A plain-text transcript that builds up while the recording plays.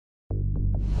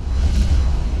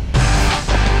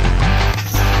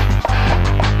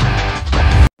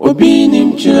Obi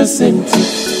nim chira senti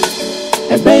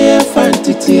ebeye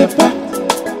Nteteyepa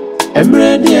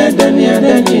emredi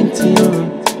adani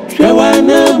ntino hwewa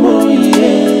na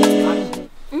moye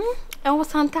I was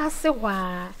fantastic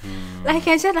like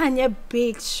I said on a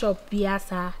big shop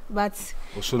biasa but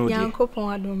yanko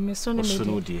pon adom me so no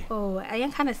me oh I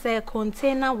can kind of say a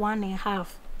container 1.5.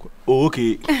 Oh,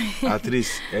 okay. At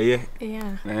least, yeah.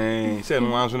 Say no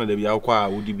one so na dey be akwa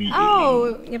wodi bi.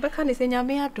 Oh, you be kan say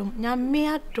nyame adom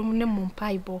ne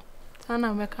mompaibo.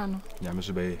 Sana me kan no. Nyame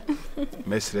so be.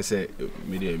 Me stress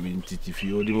me dey me ntiti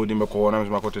fi odi mo dey me ko na me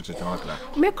makotete takra.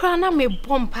 Me kra na me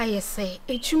bompa ye say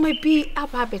etuma bi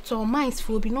aba beto mines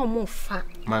fo bi no mo fa.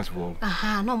 Mines fo.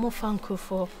 Aha, no mo fa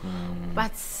nkofo.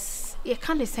 But you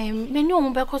can't say me no mo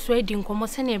be ko so edi nkomo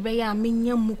se na ebe ya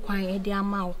menya mu kwan e dey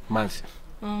ama wo. Mines.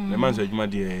 The man said, "My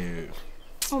dear,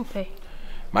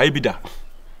 my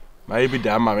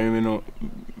bida ama me no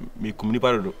me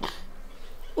communicate do.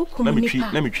 Let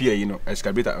me try you know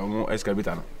excavator no.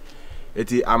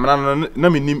 Eti amana na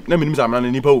me nim sa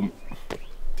amana nipa wo.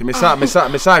 Ti me sa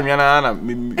anwana na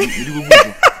me di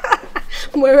gugu.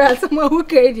 Mo ra so mo hu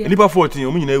kedi. Nipa 14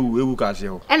 o mu nyina ewu ka ase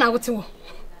ho. E na wote wo.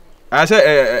 I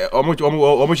say omo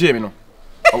che me no.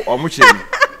 Omo che me.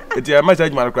 Eti ama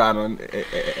charge man kra no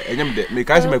enyem de me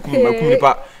ka se makum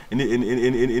nipa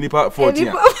nipa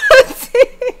 14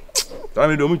 ta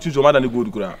me do mu chuzo mada ne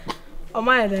gold kra o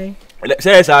ma dey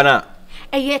say sa na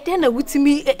yete na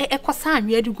wutimi ekosa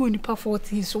anwe de go nipa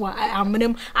 14 so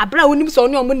amnem abra wonim so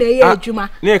ne omo na eye adwuma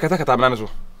ne kata amana so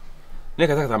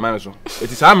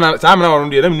eti sa amana wonu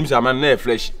de na menim sa amana na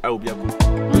flesh a obi akọ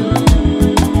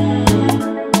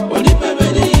Oli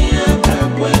babede ya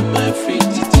babo my free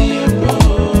Nteteyepa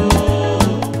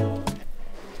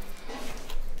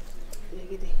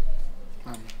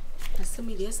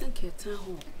Asami dia san keta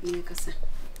ho ne kasa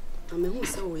amehu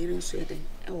sa wo yere nso eden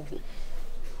e wo ho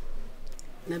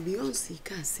na Beyonce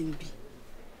ka asembi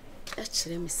e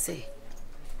kire me se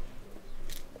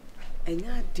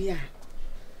enya dia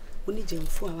oni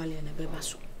jemfu awale na beba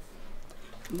so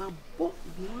mabo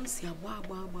Beyonce abo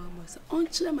so on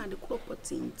kire ma de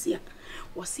property ntia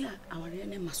wo se aware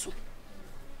ne maso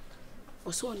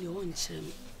wo so on on kire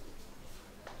me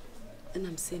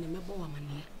enam se ne mebo wa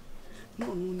mane no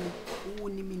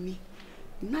woni mini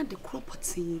na de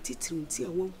property titinti a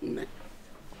won huna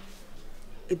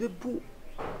ebebu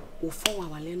wo fo wa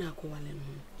wale na akowale no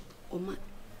o ma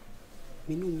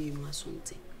minu mi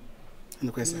masonte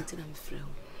no kwesa ntina mfrɛ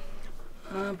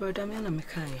wo brother me na me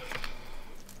kan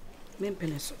me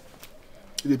peneso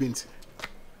de binti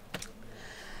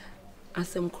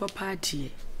asem kropa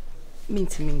die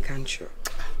minti min kancho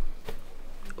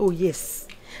oh yes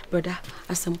brother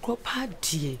asem kropa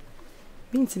die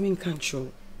minti min kancho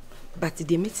but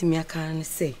the meeting me can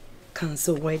say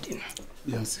cancel wedding.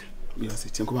 Beyonce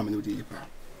chenko mama no dey pa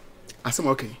asem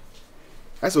okay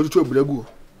asa odu tu obulagu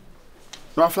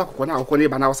no afa akokọ na akokọ na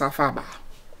iba na wasa fa ba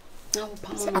na wo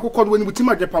pa mo akokọ do woni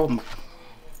butima de pa wo ma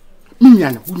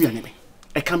minya na me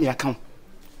e kam ya kan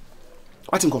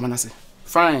what nko mana say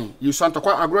fine you so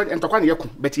antokwa agro entokwa na yeku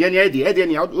but ye na e de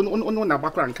na onu na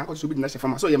bakra nka ko so bi na shefa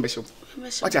ma so ye mbehye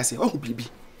what you say oh bibi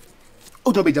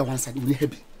o do be ja one side we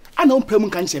heavy ana ompam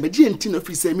kan che be die enti na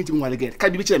free say meeting wale get ka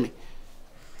bibi che me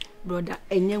brother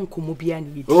enye nkomo bia na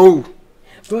yi oh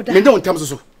brother me don tam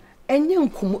so enye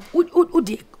nkomo u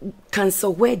de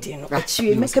cancel wedding no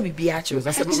achiwe meka bibia achiwe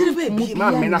achiwe be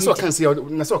ma me na so kan say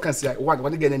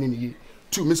what get na ni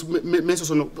two me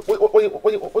so no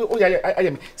o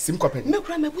ya me sim kopen me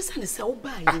kura me busa ne se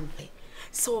oba ye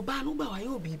se oba no ba wa ye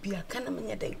obibia kana me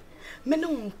nyedai me ne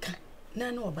nka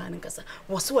na oba ne kasa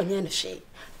wo so wanya ne hwe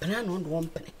pena no ndo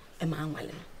wompene e ma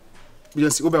anwale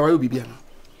Beyonce oba wa ye obibia no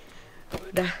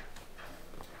da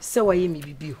se wa ye mi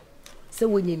bibio se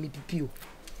wonya mi bibio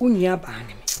unua ba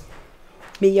ne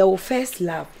me ye wo first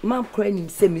love mam kura nim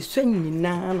se me so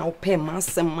nyina na wo pe ma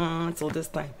sema till this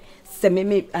time se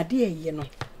me ade ye no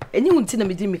enyi hunti na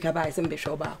me di mika ba se me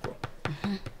hwe oba akro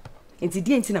enti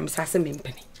die enti na me sa se me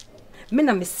mpene me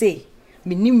na me say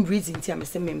me nim reason enti me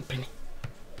se me mpene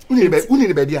uni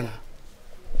ne ba bia na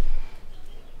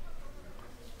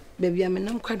baby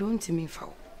amenam kwado ntimi fa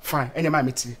wo fine enya ma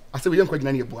meti ase we yankwa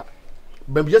gina na ebua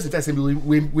baby just tell say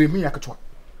we mi yaketwa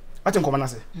ati nkoma na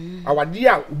se awade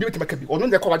a obi betima ka bi ono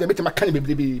de kwa wade betima ka ne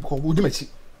bebrebe ko wodi machi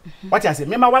what you say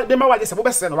me ma wade se bo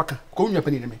be se na waka ko unwa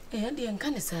pani ne me de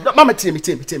nka ne sa mama tie me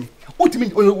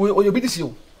utimi oyo bi disi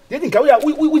o de nka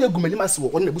we gumani ma se wo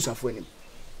ono na busuafo anim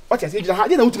what you say ha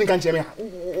de na utimi kan che me ha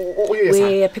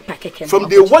we paper keke from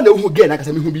the one who get na ka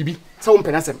se me hu bibi se wo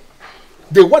mpena sem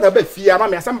the one that be fia ma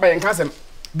me asem ba yen ka sem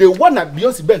the one that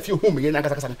Beyonce be feel home again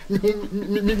kasa me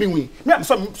am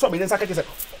so me nsa kasa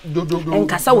do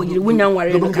enkasa wo yiri wunya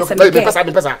nware no kasa me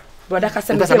pesa brother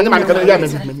kasa me me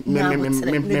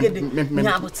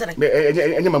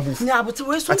nyabote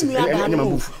we so nua ba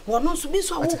wono so bi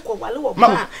so wo ko wale wo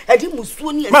ba edi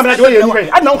musuo ni ma na we yi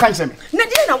na kan se me na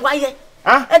di na waye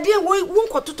edi wo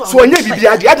nkototo so onye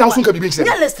bibia ade na so nka bibia se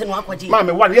nya list no akwaje ma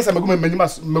me wale yesa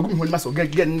magum honi so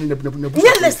get na nya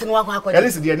list no akwaje ya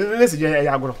list je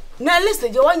ya agoro na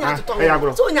list je wanya toto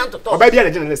so nya toto oba bia na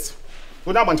journalist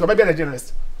wo na manto oba bia na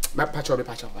journalist na pacho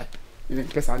ni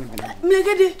pesa ni ma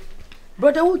megede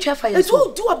brother who chef fire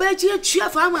so do oba chi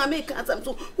chef am make asam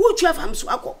so who chef am so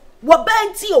akọ wo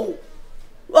benti o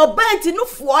benti no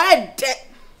fo ede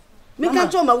me kan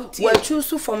to ma wuti we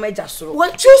choose from ejasoro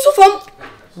we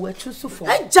choose from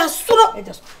ejasoro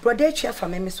brother chef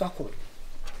am me so akọ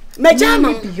me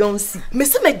jama Beyonce me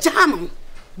se me jama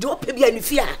do pe bia ni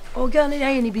fia o girl na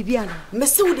ye ni bibia na me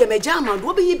se wo de me jama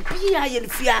do be bia ye ni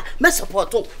fia me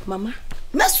support mama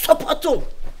me support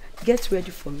get ready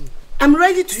for me. I'm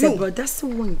ready to you. But that's the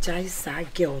one Jaisa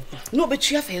girl. No, but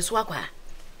you have a swagger.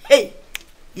 Hey,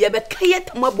 you have a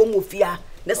kayet mabomofia.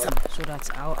 So that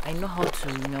I know how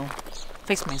to,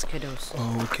 fix my schedules.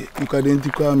 Oh, okay. You can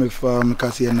identify me from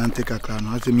Cassie and Nteteyepa.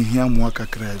 I say me here more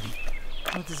kakrabi.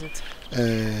 What is it?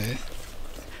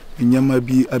 Minyama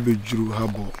bi abedjuru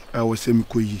habo. I was say me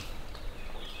koyi.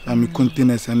 And me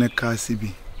containers and a Cassie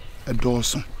bi. A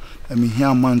Dawson. I mean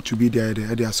here man to be there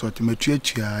at the assortment. Me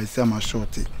chia I say my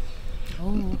shorty.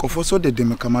 Oh. So the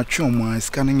demakamacho is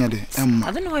scanning at the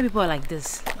I don't know why people are like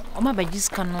this. Oma ba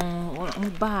just canon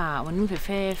ba when we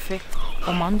fair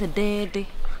o man the day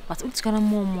but it's gonna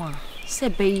more say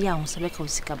be ya on sebeka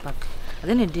usika back. I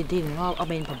don't know the day no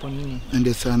oba in paponini and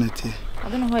the sanity. I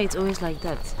don't know why it's always like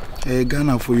that.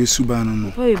 Ghana for you subano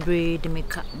no. Boy be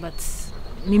demeka but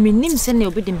nim say na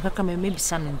obi demeka me maybe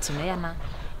sanity na ya na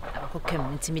okay,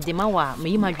 me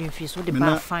my dream fees so the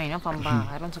bar fine up and bar.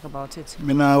 I don't talk about it.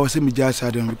 Me na was me just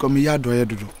adam because me ya do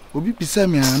do. Obi pisa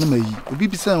me na mayi. Obi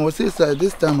pisa was say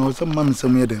this time was some man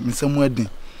somewhere there. Me somewhere den.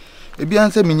 E bi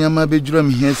answer me nyama be dwura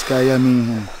me here sky ya me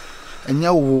ho.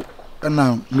 Enya wo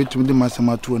na metum de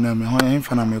masama to na me ho en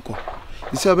fa na me ko.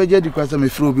 Isi obeje di kwasa me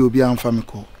free obi amfa me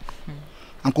ko.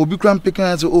 Anko obi kram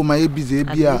pikin say oh my busy e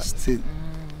bia say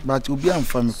but obi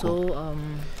amfa me ko. So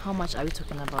how much are we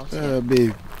talking about?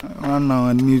 Babe, right now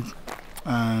I need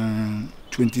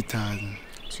 20,000.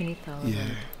 20,000.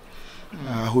 Yeah.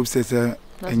 I hope says a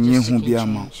new home be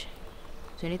amount.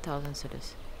 20,000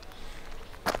 cedis.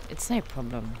 It's not a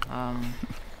problem.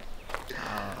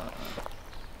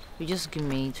 You just give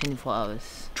me 24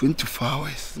 hours. 24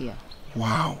 hours? Yeah.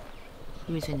 Wow.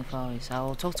 Give me 24 hours. I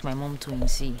will talk to my mom too and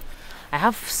see. I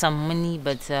have some money,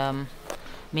 but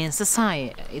me and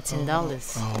society, it's in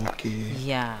dollars. Oh, okay.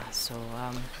 Yeah, so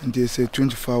and they say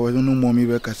 24 hours. I don't know mommy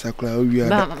back at Sakura. We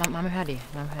are. I'm ready.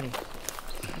 I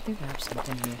think I have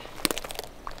something here.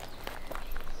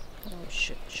 Oh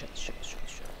shit.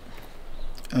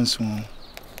 And so on.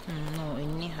 No,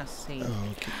 it has say.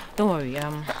 Oh, okay. Don't worry.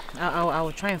 I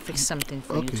will try and fix something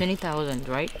for you. 20,000,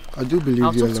 right? I do believe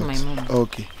I'll you. Talk to my mom.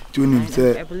 Okay.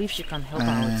 I believe she can help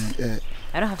out.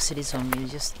 I don't have cities on me,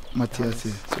 just Matthias.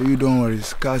 So you don't worry.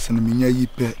 Cars and me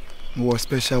yipe. More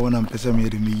special when I'm person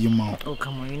me yima. Oh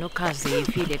come on, you know cars they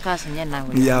feel the cars and now.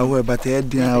 Yeah, well, but I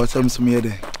was some me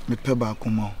peba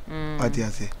kuma.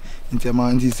 Matthias. Into my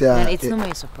auntie say it's not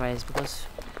my surprise because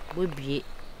we be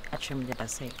actually that I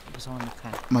say was on the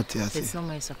car. Matthias. It's not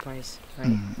my surprise,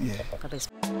 right? Yeah.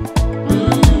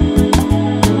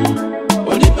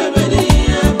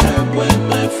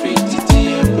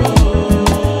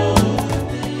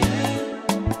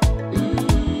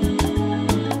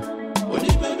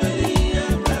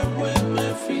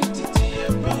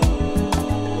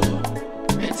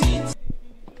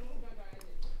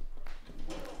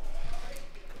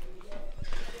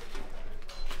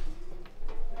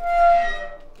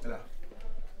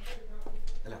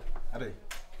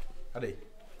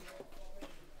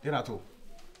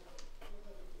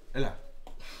 Ella,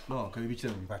 no, can you be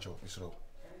chilling? Pacho, Miss Row.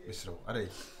 Are they?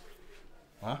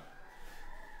 Huh?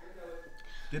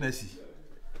 Then I see.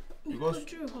 Because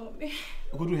you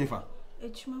could do him for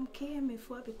H. Mom came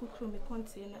before I could throw me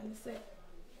contain and say,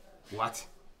 what?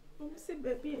 Say,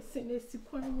 baby, I send a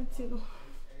sequin.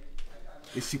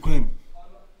 A sequin.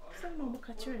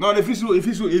 No, if you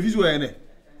were in it.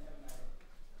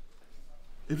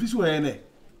 If you were in it.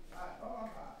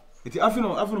 It's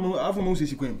afternoon,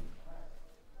 sequin.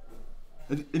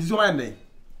 It is one day.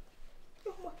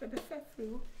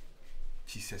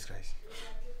 Jesus Christ.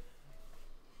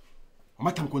 I'm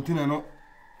not container, no.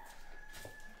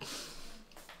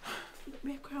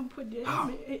 me crampo de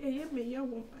me ya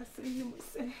won asem mo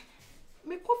se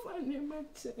me kofa ne ma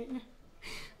che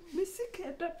me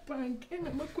sika da bank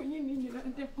na makonyi ni nyina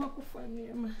de makofa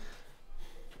ne ma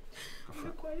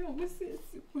me kwayo mo se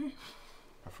sikwe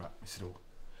afra misro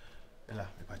ela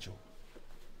me pacho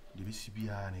de bisi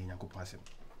bia na Nyankopon asem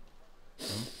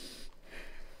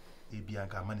e bia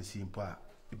nka ma ne si mpo a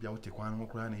e bia wote kwan no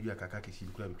kura na e bia kaka kesi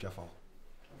kura betwa fa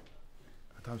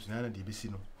atamso na de bisi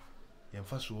no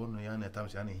yemfa so no ya na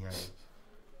atamso ya na hia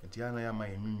enti ya na ya ma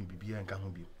yemi bibia nka ho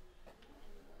bi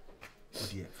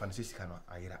odi fa ne sika no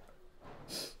ayira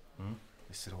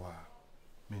misro wa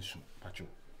mensu pacho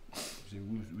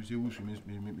ze usu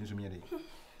mensu me de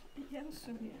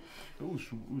yansu ya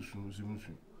usu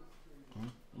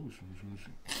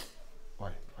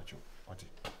why pacho oti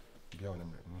bia wona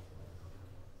mre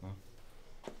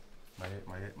my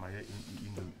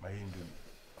indo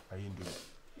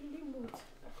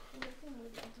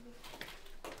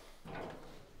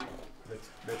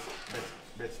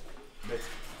let's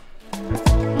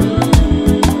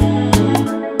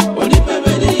Odi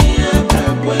pabedi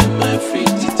akakwe mafri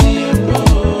Nteteyepa.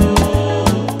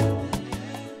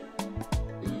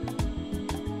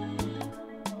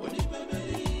 Odi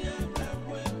pabedi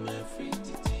akakwe mafri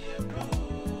Nteteyepa.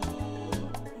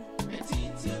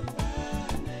 Nteteyepa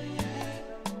na ye.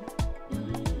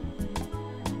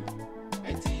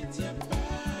 Nteteyepa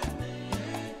na ye.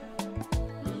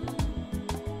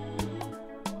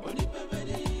 Odi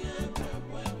pabedi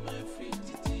akakwe mafri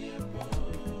Nteteyepa.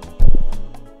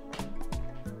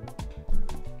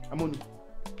 Amonu.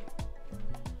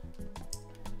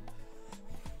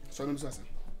 So no msasa.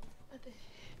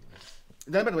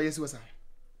 Ndaba na yesi wasa.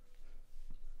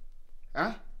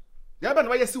 Ha? Ndaba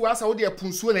na yesi wasa wo de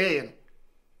apunsuo na yeye no.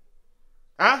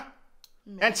 Ha?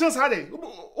 Enchen sa de.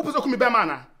 Upuzo kumi be ma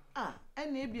na. Ah,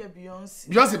 ene bia Beyonce.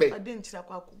 Beyonce be. Ade ntira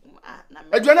kwa kugum. Ah, na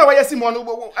me. Aduane wa yesi mo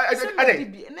no Ade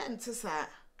bi na ntse sa.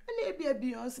 Ene bia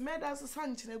Beyonce me da so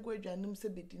sanchine go aduanum se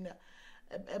bedina.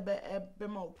 Ebe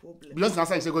ma problem. Beyonce na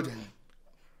say go aduane.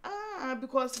 Ah,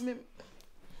 because me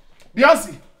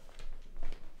Beyonce.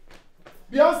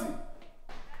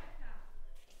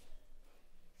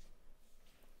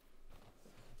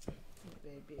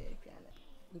 baby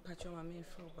Mpacho ma me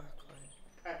feel back.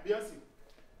 Beyonce.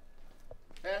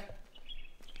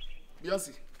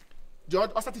 Beyonce.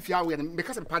 George osatifia we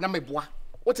because me pada me boa.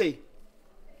 Ote.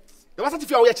 The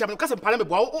osatifia we chairman because me pada me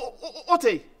boa.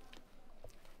 Ote.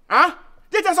 Ah?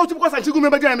 They just out to because Santiago me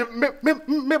ba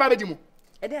be di mu.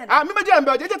 Ah, me be di am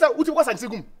be just out to because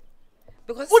Santiago.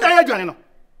 Because who da aduane no?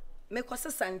 me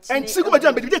kwose Santiago. And Santiago be di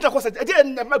am be just because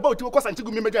about to because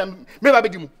Santiago me ba be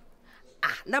di mu.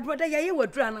 Ah, na brother ya ye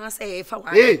wadura na say e fa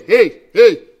wa.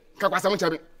 Hey. Ka kwasa mo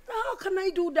chabe. How can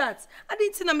I do that? I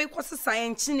didn't see na me kwose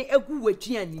Santiago ni egu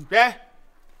waduani.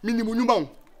 Minimum nyuma.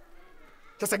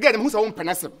 Just again who so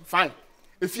penasem. Fine.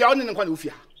 If you are on the kwa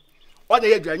ofia. O na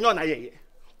ye aduane na ye.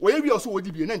 Wo ye wi oso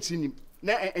wodi bi na nchinim.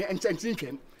 Na enchantin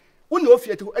twem. Wo na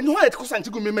ofia te eno ho let ko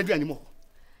Santiago me maduane mo.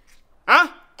 Ah?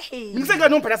 Min se ga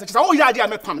no penasem. Just o ya ade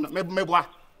am pam no me boa.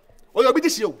 O yo bi di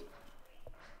hie o.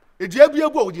 Edua bia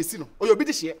bu o di si no. O yo bi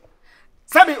di hie.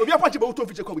 Sabe obi apache ba wuto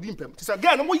fiche ko bi mpem. Just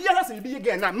again no mo ye ha se bi ye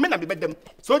again na me na be bedem.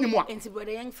 So ni mo a. Enti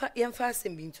brother yemfa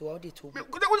asem bi nto o de to.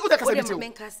 Wo da ka se bi te o.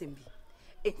 Men ka asem bi.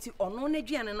 Enti ono na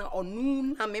duane na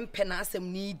onu na me mpe na asem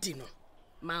ni di no.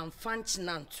 Ma mfa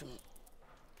nchina nto.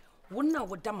 Wona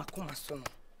woda makoma so no.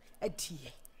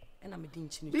 Adie. E na me di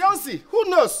nchini. Beyonce, who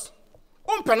knows?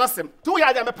 Penasem. Tu ya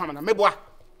ade me pam na me boa.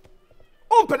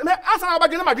 Me asa na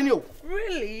bagina madwene o.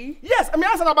 Really? Yes, I mean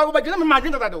asa na bagina me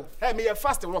madwene that o. Hey, me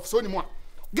fast rough so ni mo a.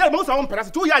 Girl, mo so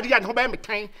penasem. Tu ya ade ya ho ba me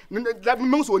kan.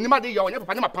 Me so ni ma de ya onya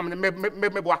papa ne mapam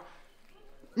me boa.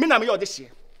 Me na me yo de hye.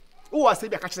 Wo asa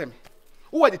bi aka kire me.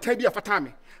 Wo de tan bi afata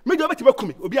me. Me de obeti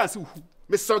makumi, obi ase hu.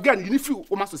 Me so girl ni fi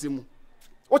o ma so se mu.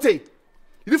 Ote.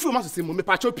 Ni fi o ma so se mu me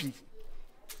pa chopi.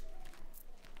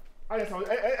 Aya sa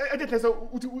e de teso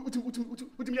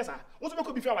uti yesa. Wo so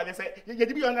ko bi fi awale se ye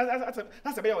de bi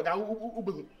na se be ya da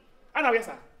ubehu. Ana we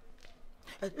yesa.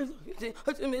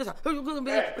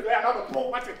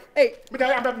 Hey, me da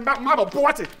ya ma bo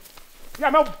what?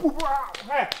 Ya ma bu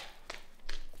hey.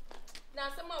 na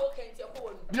asema wo kenti ko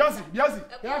wonu Beyonce.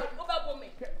 yeah. Wo ba bo me.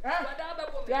 Eh? Wada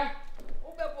ba bo me. Yeah.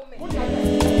 Wo ba bo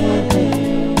me.